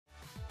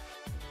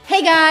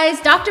Hey guys,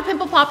 Dr.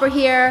 Pimple Popper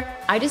here.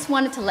 I just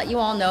wanted to let you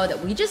all know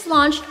that we just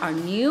launched our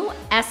new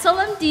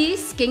SLMD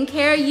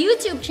skincare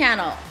YouTube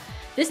channel.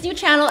 This new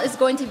channel is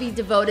going to be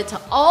devoted to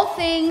all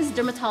things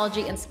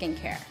dermatology and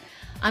skincare.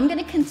 I'm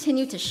going to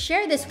continue to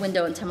share this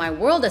window into my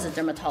world as a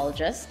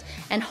dermatologist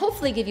and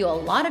hopefully give you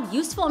a lot of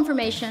useful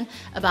information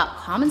about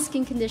common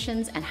skin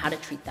conditions and how to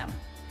treat them.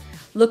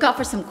 Look out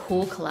for some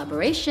cool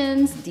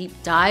collaborations, deep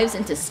dives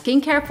into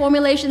skincare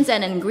formulations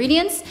and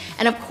ingredients,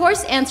 and of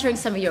course answering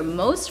some of your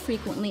most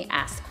frequently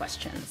asked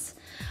questions.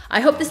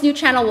 I hope this new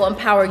channel will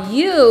empower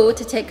you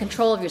to take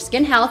control of your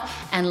skin health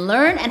and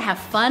learn and have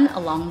fun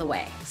along the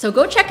way. So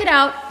go check it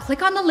out,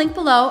 click on the link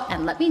below,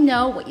 and let me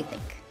know what you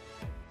think.